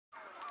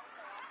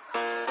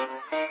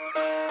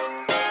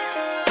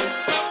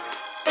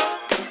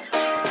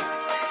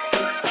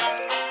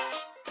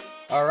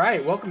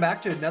right, welcome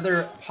back to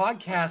another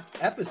podcast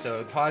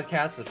episode,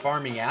 Podcast of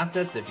Farming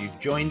Assets. If you've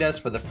joined us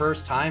for the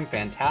first time,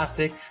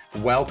 fantastic.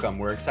 Welcome.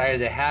 We're excited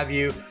to have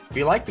you. If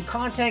you like the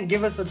content,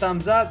 give us a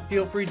thumbs up.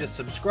 Feel free to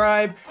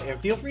subscribe and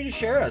feel free to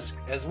share us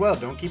as well.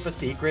 Don't keep a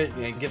secret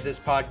and give this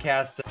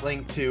podcast a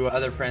link to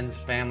other friends,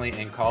 family,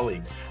 and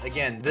colleagues.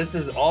 Again, this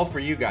is all for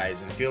you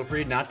guys, and feel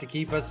free not to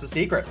keep us a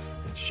secret.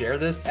 Share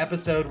this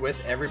episode with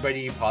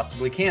everybody you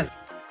possibly can.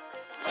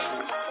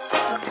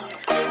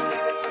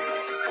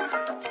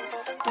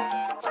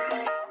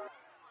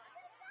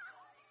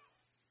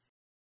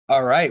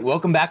 All right,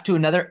 welcome back to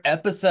another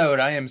episode.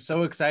 I am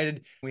so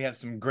excited. We have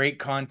some great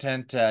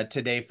content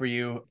today for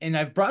you. And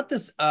I've brought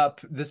this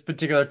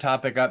particular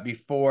topic up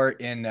before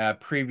in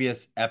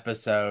previous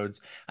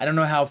episodes. I don't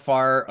know how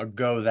far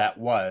ago that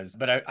was,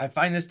 but I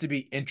find this to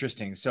be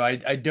interesting. So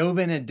I dove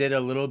in and did a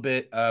little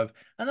bit of,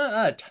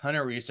 not a ton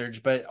of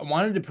research, but I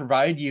wanted to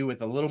provide you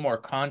with a little more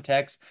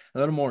context, a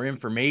little more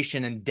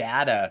information and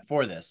data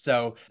for this.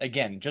 So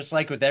again, just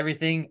like with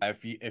everything,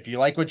 if you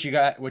like what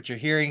you're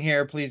hearing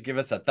here, please give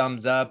us a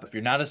thumbs up. If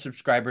you're not a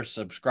subscriber,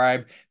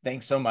 subscribe.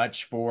 Thanks so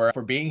much for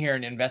being here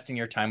and investing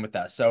your time with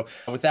us. So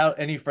without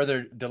any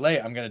further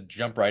delay, I'm going to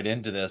jump right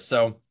into this.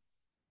 So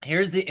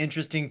here's the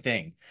interesting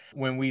thing.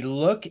 When we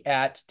look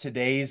at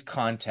today's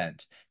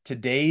content,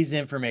 today's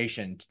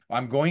information,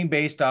 I'm going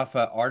based off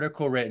an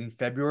article written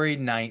February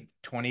 9th,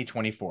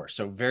 2024.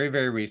 So very,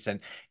 very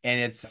recent.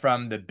 And it's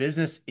from the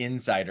Business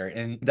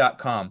Insider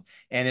 .com.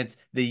 And it's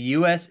the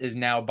US is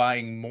now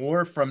buying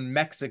more from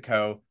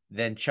Mexico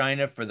than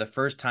China for the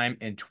first time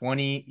in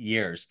 20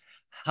 years.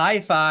 High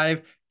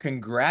five.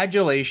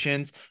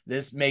 Congratulations.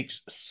 This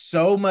makes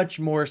so much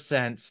more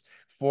sense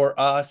for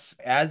us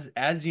as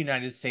the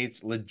United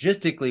States,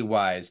 logistically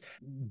wise,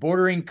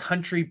 bordering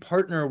country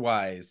partner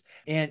wise.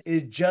 And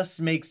it just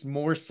makes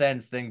more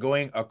sense than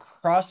going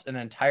across an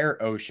entire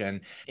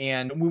ocean.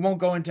 And we won't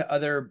go into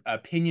other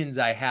opinions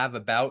I have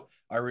about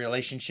our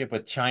relationship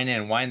with China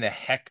and why in the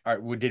heck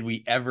did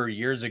we ever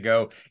years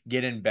ago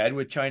get in bed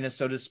with China,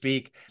 so to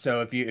speak.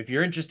 So if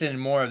you're interested in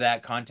more of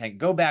that content,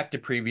 go back to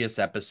previous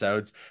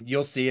episodes.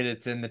 You'll see it.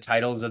 It's in the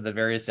titles of the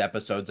various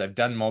episodes. I've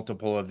done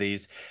multiple of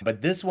these,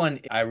 but this one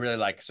I really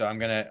like. So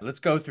let's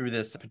go through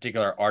this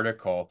particular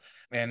article.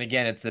 And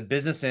again, it's the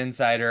Business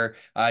Insider.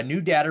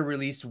 New data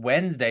released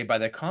Wednesday by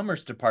the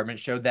Commerce Department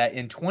showed that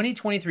in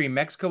 2023,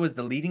 Mexico was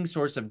the leading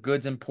source of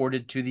goods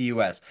imported to the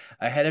U.S.,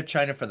 ahead of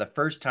China for the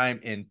first time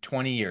in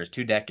 20 years,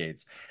 2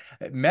 decades.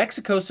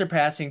 Mexico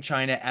surpassing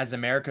China as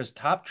America's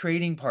top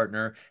trading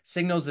partner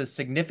signals a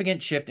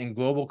significant shift in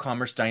global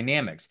commerce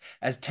dynamics.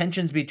 As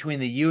tensions between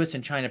the U.S.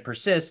 and China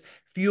persist,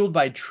 fueled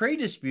by trade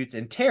disputes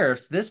and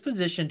tariffs, this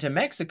position to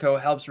Mexico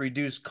helps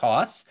reduce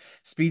costs,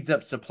 speeds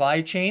up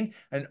supply chain,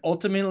 and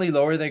ultimately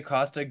lower the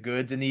cost of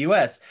goods in the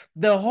U.S.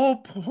 The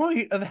whole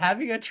point of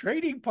having a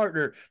trading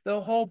partner,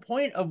 the whole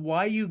point of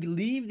why you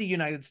leave the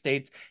United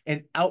States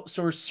and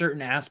outsource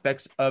certain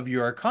aspects of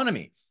your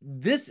economy.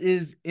 This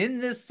is in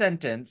this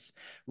sentence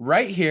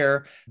right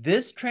here.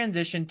 This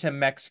transition to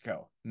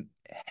Mexico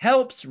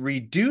helps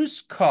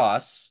reduce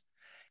costs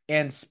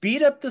and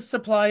speed up the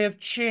supply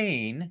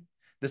chain,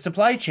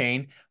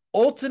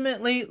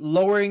 ultimately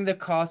lowering the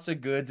cost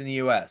of goods in the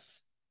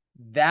U.S.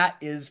 That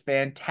is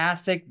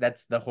fantastic.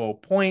 That's the whole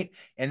point,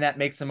 and that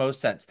makes the most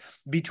sense.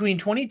 Between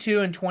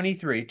 2022 and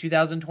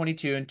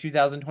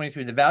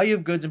 2023, the value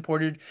of goods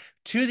imported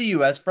to the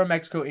U.S. from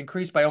Mexico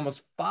increased by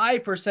almost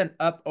 5%,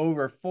 up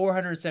over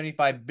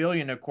 $475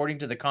 billion, according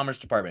to the Commerce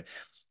Department.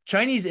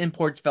 Chinese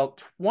imports fell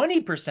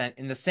 20%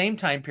 in the same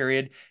time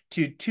period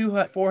to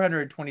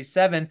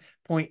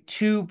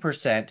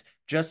 427.2%,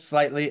 just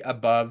slightly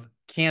above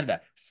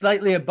Canada.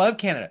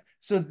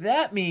 So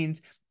that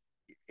means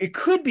it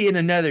could be in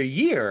another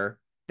year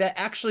that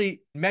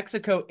actually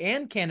Mexico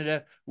and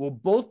Canada will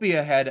both be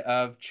ahead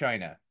of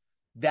China.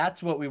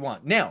 That's what we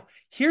want. Now,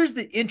 here's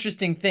the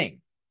interesting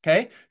thing.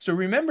 Okay, so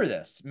remember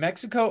this: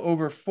 Mexico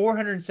over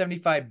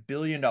 $475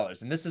 billion.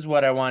 And this is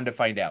what I wanted to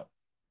find out.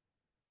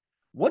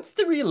 What's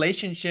the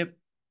relationship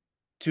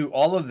to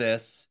all of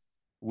this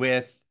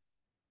with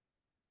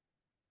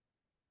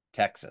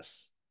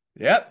Texas?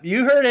 Yep,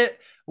 you heard it.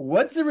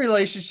 What's the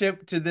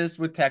relationship to this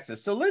with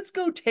Texas? So let's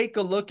go take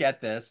a look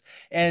at this.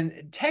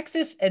 And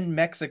Texas and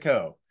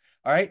Mexico.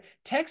 All right.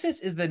 Texas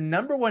is the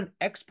 #1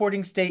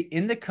 exporting state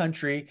in the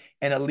country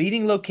and a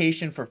leading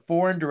location for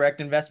foreign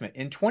direct investment.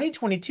 In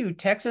 2022,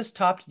 Texas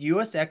topped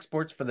U.S.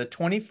 exports for the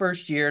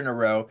 21st year in a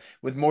row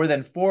with more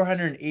than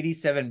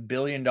 $487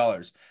 billion.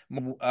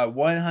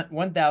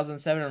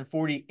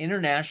 1,740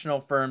 international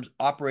firms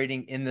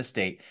operating in the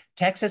state.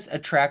 Texas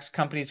attracts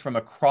companies from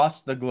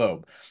across the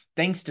globe.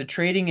 Thanks to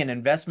trading and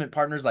investment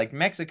partners like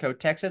Mexico,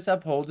 Texas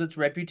upholds its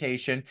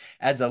reputation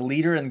as a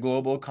leader in the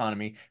global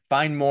economy.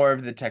 Find more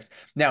of the text.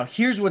 Now,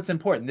 here's what's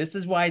important. This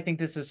is why I think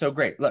this is so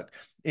great. Look,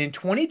 in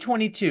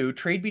 2022,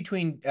 trade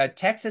between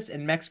Texas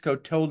and Mexico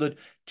totaled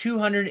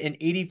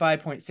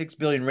 $285.6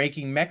 billion,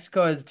 ranking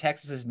Mexico as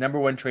Texas's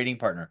 #1 trading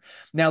partner.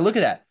 Now, look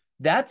at that.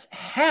 That's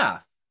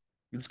half.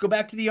 Let's go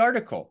back to the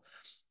article.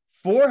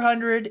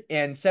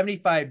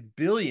 $475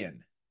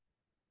 billion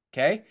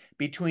okay,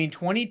 between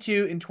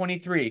 22 and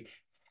 23.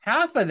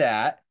 Half of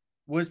that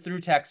was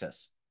through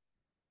Texas.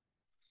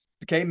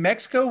 Okay,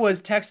 Mexico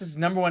was Texas'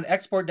 number one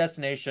export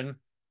destination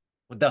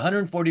with the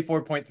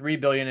 144.3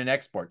 billion in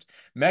exports.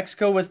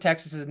 Mexico was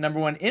Texas's number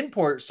one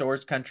import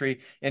source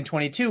country in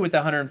 22 with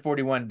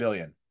 141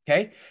 billion.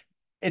 Okay,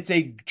 it's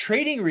a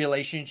trading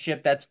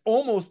relationship that's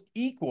almost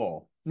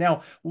equal.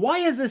 Now, why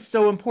is this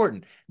so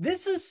important?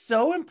 This is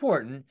so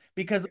important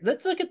because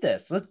let's look at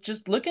this. Let's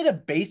just look at a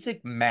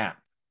basic map.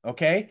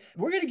 Okay,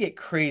 we're going to get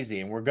crazy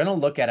and we're going to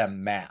look at a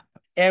map.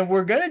 And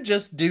we're going to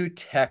just do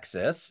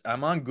Texas.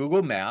 I'm on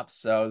Google Maps,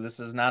 so this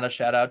is not a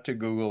shout out to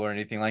Google or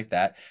anything like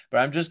that, but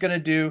I'm just going to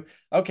do,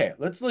 okay,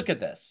 let's look at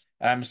this.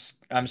 I'm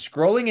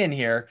scrolling in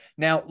here.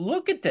 Now,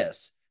 look at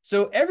this.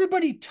 So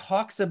everybody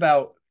talks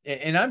about,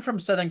 and I'm from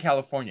Southern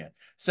California.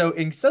 So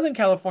in Southern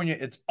California,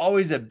 it's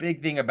always a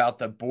big thing about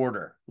the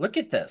border. Look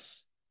at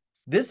this.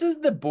 This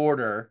is the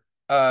border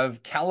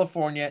of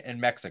California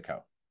and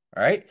Mexico.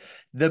 All right.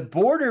 The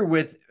border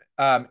with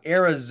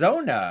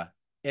Arizona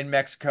in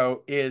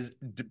Mexico is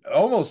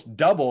almost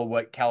double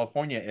what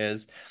California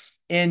is.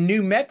 And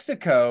New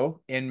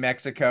Mexico in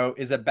Mexico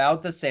is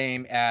about the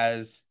same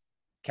as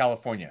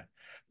California.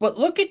 But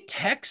look at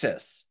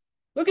Texas.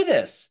 Look at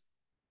this.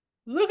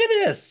 Look at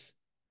this.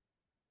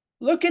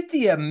 Look at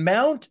the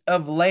amount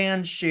of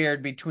land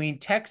shared between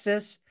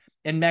Texas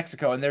and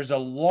Mexico. And there's a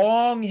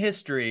long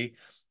history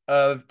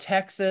of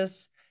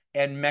Texas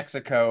and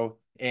Mexico.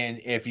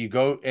 And if you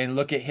go and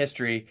look at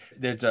history,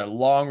 there's a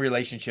long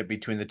relationship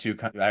between the two.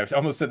 I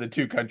almost said the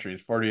two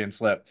countries, Freudian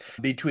slip,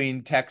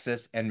 between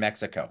Texas and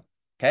Mexico.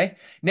 Okay.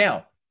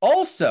 Now,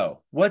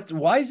 also,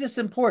 why is this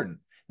important?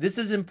 This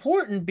is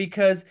important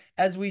because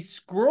as we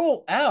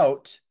scroll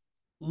out,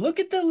 look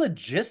at the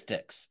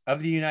logistics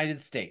of the United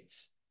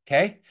States.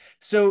 Okay.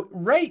 So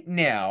right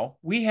now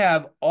we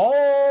have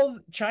all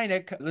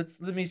China.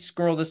 Let me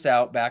scroll this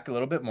out back a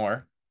little bit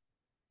more.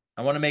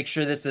 I want to make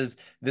sure this is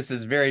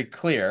very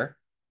clear.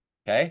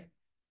 Okay.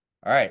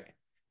 All right.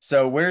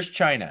 So where's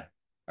China?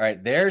 All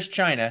right, there's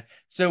China.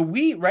 So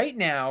right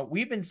now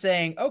we've been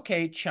saying,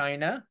 okay,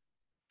 China,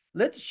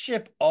 let's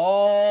ship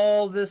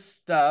all this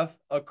stuff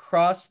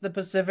across the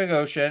Pacific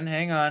Ocean.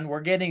 Hang on,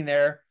 we're getting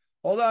there.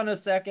 Hold on a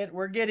second.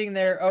 We're getting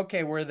there.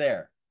 Okay, we're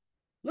there.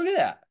 Look at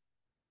that.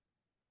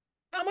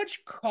 How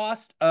much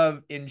cost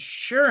of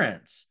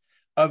insurance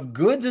of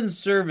goods and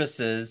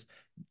services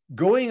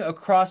going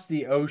across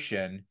the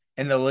ocean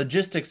and the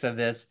logistics of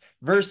this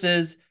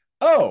versus,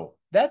 oh,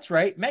 that's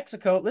right,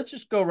 Mexico, let's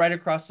just go right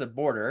across the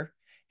border.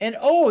 And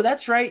oh,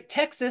 that's right,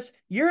 Texas,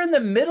 you're in the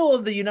middle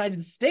of the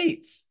United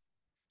States.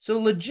 So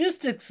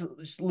logistically,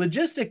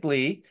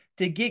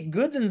 to get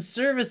goods and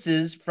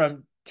services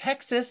from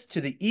Texas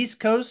to the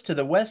East Coast, to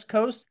the West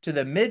Coast, to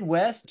the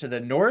Midwest, to the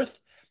North,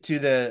 to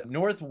the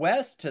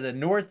Northwest, to the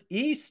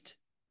Northeast.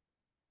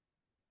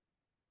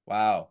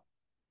 Wow.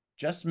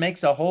 Just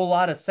makes a whole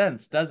lot of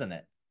sense, doesn't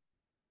it?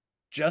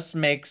 Just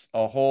makes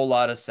a whole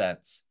lot of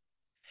sense.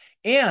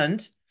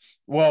 And,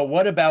 well,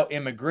 what about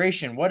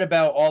immigration? What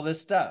about all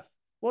this stuff?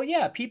 Well,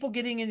 yeah, people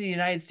getting into the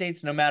United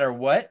States, no matter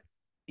what,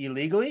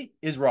 illegally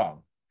is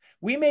wrong.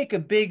 We make a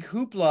big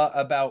hoopla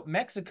about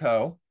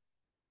Mexico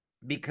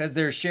because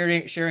they're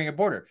sharing a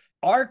border.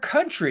 Our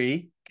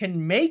country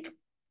can make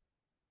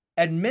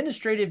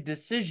administrative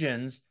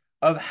decisions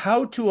of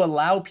how to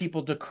allow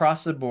people to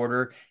cross the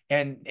border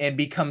and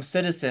become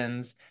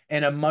citizens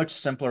in a much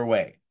simpler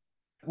way.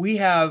 We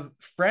have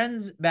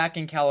friends back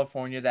in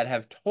California that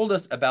have told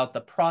us about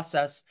the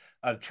process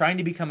of trying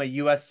to become a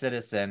US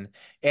citizen,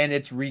 and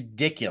it's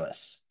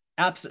ridiculous.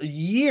 Absolutely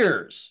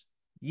years.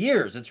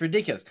 It's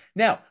ridiculous.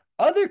 Now,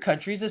 other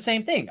countries, the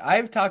same thing.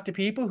 I've talked to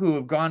people who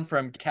have gone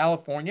from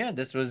California.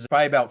 This was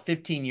probably about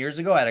 15 years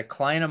ago. I had a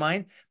client of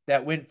mine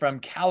that went from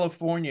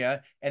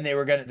California and they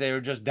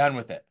were just done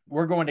with it.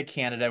 We're going to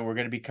Canada. We're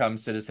going to become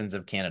citizens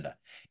of Canada.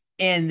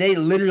 And they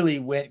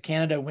literally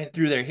Canada went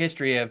through their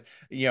history of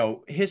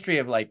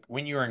like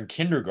when you were in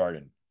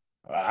kindergarten.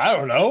 I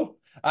don't know.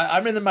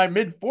 I'm in my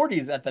mid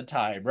 40s at the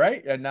time,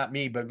 right? And not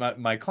me, but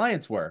my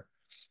clients were.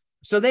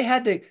 So they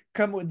had to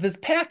come with this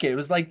packet. It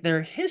was like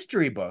their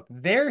history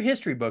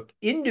book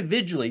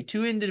individually,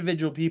 two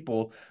individual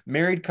people,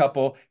 married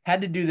couple,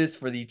 had to do this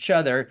for each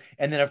other.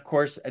 And then, of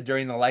course,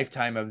 during the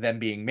lifetime of them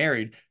being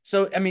married.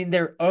 So, I mean,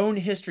 their own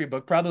history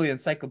book, probably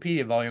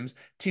encyclopedia volumes,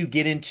 to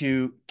get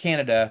into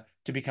Canada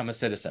to become a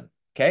citizen.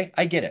 Okay,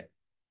 I get it.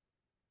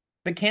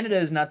 But Canada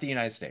is not the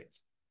United States.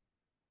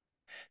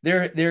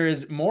 There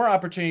is more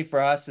opportunity for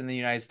us in the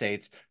United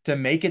States to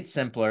make it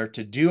simpler,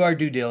 to do our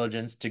due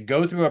diligence, to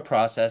go through a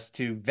process,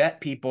 to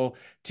vet people,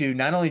 to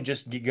not only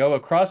just go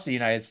across the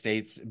United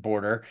States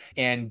border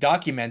and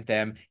document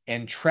them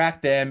and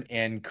track them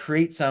and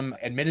create some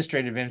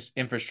administrative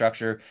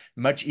infrastructure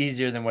much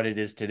easier than what it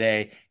is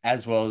today,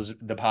 as well as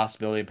the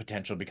possibility and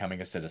potential of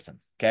becoming a citizen.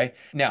 Okay.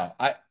 Now,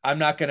 I'm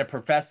not going to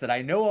profess that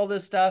I know all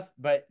this stuff,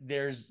 but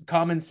there's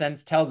common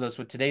sense tells us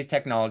with today's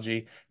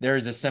technology, there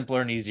is a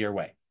simpler and easier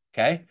way.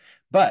 Okay.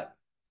 But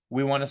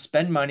We want to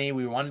spend money.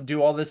 We want to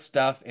do all this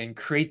stuff and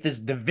create this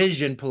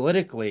division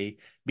politically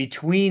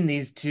between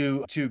these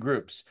two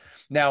groups.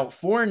 Now,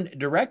 foreign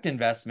direct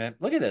investment,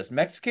 look at this.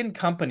 Mexican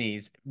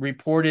companies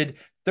reported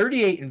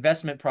 38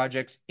 investment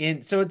projects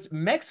in, so it's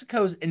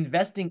Mexico's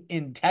investing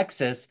in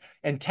Texas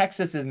and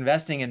Texas is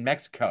investing in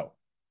Mexico.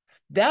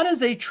 That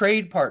is a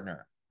trade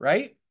partner,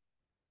 right?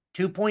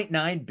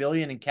 2.9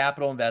 billion in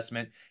capital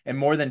investment and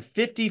more than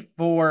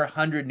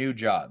 5,400 new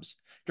jobs.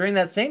 During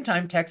that same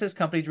time, Texas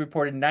companies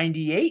reported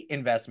 98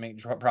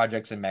 investment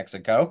projects in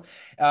Mexico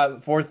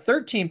for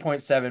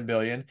 13.7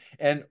 billion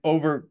and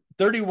over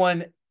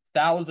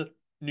 31,000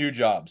 new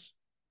jobs.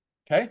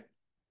 Okay.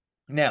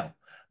 Now,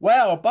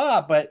 well,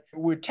 Bob, but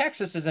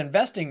Texas is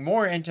investing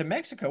more into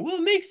Mexico. Well,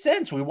 it makes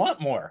sense. We want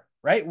more,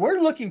 right? We're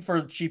looking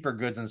for cheaper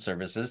goods and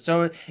services.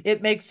 So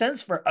it makes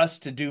sense for us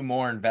to do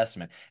more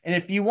investment. And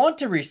if you want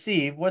to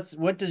receive,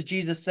 what does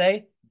Jesus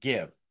say?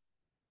 Give.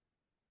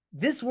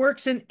 This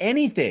works in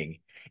anything.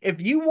 If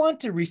you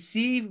want to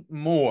receive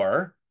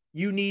more,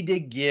 you need to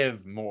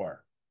give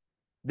more.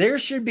 There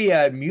should be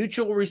a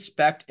mutual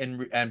respect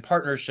and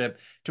partnership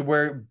to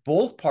where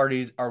both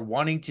parties are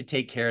wanting to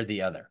take care of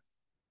the other.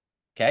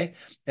 Okay.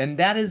 And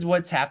that is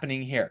what's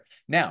happening here.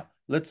 Now,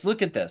 let's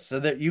look at this so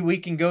that we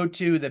can go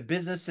to the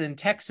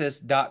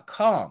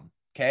businessintexas.com.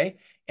 Okay.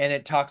 And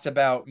it talks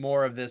about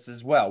more of this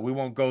as well. We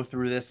won't go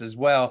through this as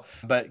well,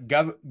 but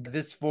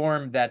this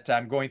form that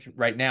I'm going through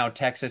right now,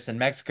 Texas and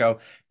Mexico,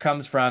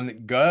 comes from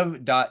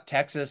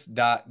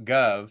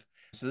gov.texas.gov.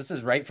 So this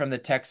is right from the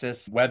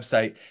Texas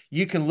website.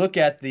 You can look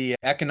at the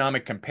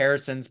economic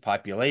comparisons,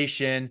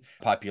 population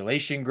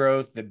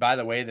growth. By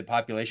the way, the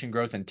population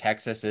growth in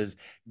Texas is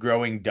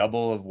growing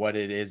double of what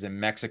it is in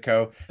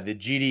Mexico. The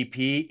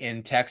GDP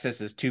in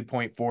Texas is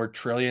 2.4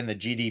 trillion. The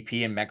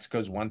GDP in Mexico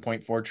is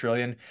 1.4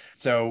 trillion.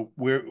 So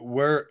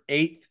we're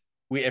eighth.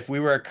 If we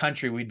were a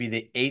country, we'd be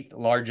the 8th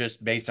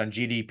largest based on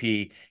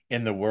GDP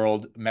in the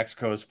world.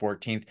 Mexico is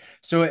 14th.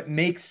 So it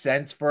makes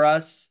sense for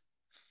us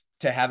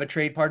to have a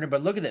trade partner.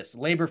 But look at this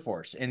labor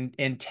force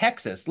in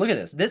Texas. Look at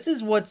this. This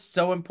is what's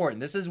so important.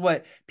 This is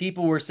what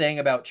people were saying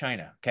about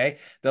China. Okay.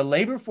 The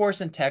labor force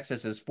in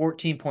Texas is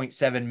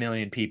 14.7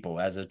 million people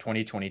as of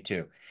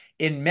 2022.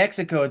 In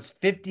Mexico, it's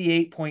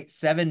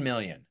 58.7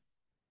 million.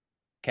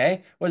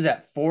 Okay. What is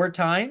that? 4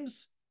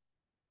 times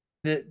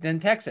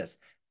than Texas.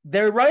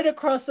 They're right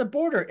across the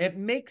border. It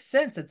makes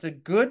sense. It's a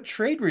good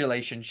trade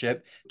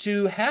relationship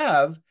to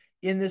have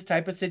in this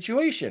type of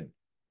situation.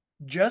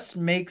 Just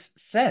makes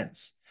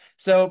sense.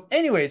 So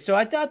anyway, so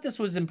I thought this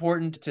was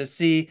important to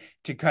see,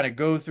 to kind of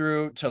go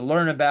through, to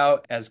learn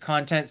about as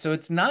content. So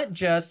it's not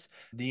just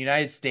the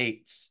United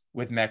States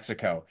with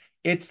Mexico.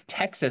 It's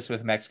Texas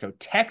with Mexico.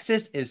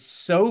 Texas is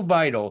so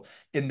vital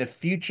in the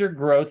future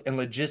growth and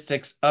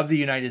logistics of the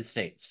United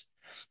States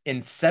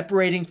in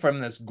separating from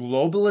this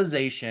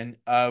globalization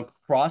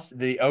across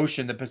the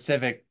ocean, the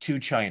Pacific, to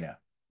China.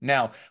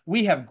 Now,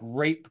 we have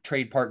great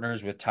trade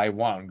partners with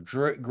Taiwan,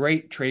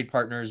 great trade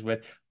partners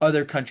with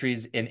other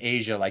countries in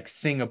Asia like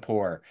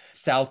Singapore,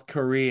 South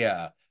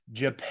Korea,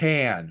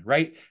 Japan,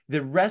 right?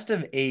 The rest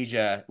of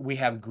Asia, we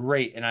have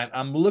great. And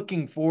I'm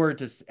looking forward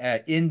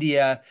to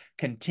India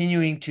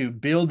continuing to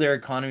build their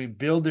economy,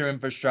 build their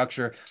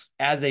infrastructure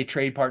as a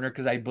trade partner,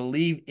 because I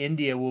believe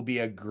India will be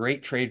a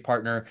great trade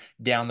partner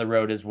down the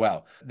road as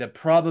well. The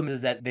problem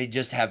is that they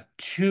just have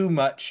too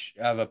much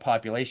of a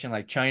population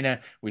like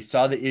China. We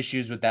saw the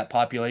issues with that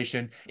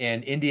population,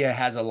 and India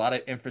has a lot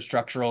of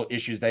infrastructural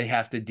issues they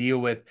have to deal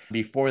with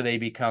before they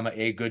become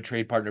a good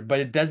trade partner.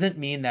 But it doesn't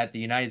mean that the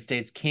United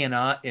States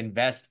cannot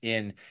invest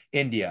in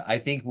India. I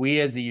think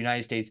we as the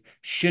United States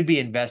should be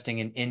investing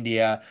in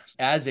India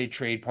as a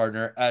trade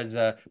partner,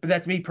 but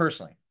that's me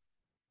personally.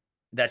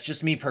 That's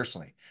just me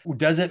personally.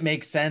 Does it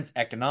make sense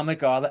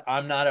economic?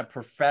 I'm not a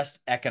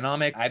professed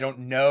economic. I don't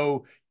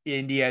know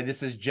India.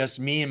 This is just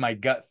me and my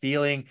gut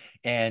feeling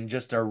and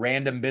just a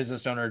random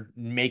business owner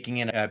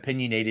making an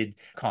opinionated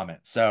comment.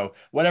 So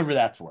whatever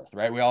that's worth,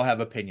 right? We all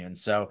have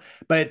opinions. So,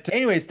 but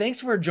anyways,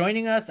 thanks for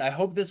joining us. I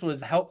hope this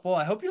was helpful.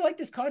 I hope you like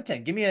this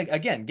content. Give me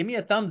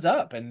a thumbs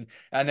up. And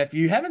if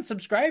you haven't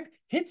subscribed,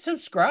 hit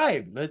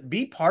subscribe.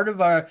 Be part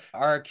of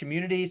our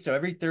community. So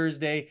every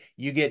Thursday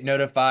you get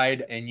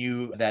notified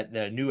that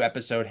the new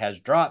episode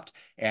has dropped.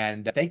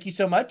 And thank you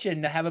so much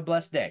and have a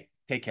blessed day.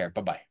 Take care.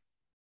 Bye-bye.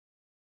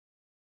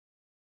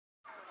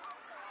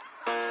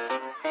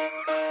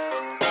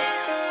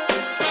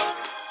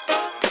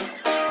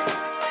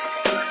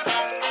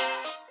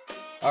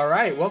 All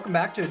right, welcome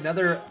back to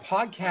another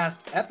podcast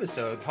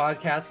episode,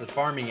 Podcast of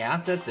Farming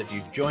Assets. If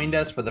you've joined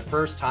us for the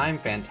first time,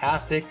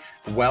 fantastic.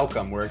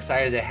 Welcome. We're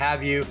excited to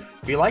have you.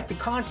 If you like the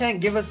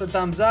content, give us a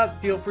thumbs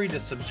up. Feel free to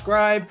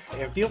subscribe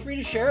and feel free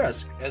to share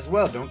us as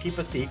well. Don't keep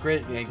a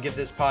secret and give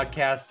this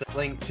podcast a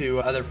link to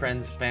other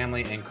friends,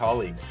 family, and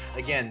colleagues.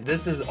 Again,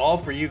 this is all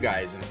for you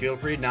guys, and feel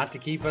free not to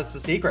keep us a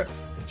secret.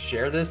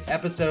 Share this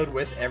episode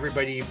with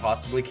everybody you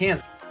possibly can.